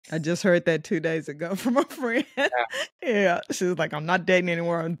I just heard that 2 days ago from a friend. Yeah, Yeah, she was like, "I'm not dating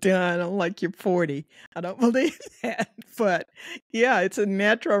anymore, I'm done." I'm like, "You're 40." I don't believe that, but yeah, it's a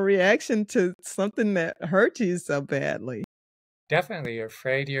natural reaction to something that hurt you so badly. definitely. You're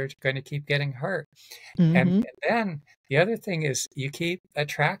afraid you're going to keep getting hurt. Mhm. And then the other thing is you keep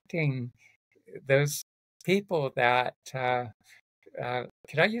attracting those people that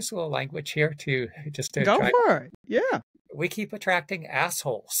can I use a little language here to just to Go try? for it. Yeah. We keep attracting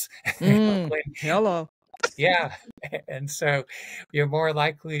assholes. Mm. When- Hello. yeah, and so you're more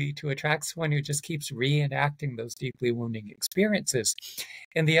likely to attract someone who just keeps reenacting those deeply wounding experiences.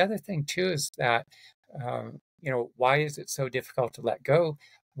 And the other thing too is that why is it so difficult to let go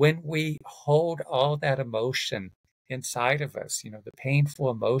when we hold all that emotion inside of us? The painful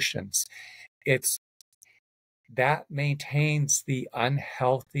emotions. It's that maintains the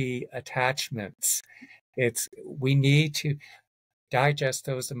unhealthy attachments. We need to digest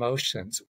those emotions.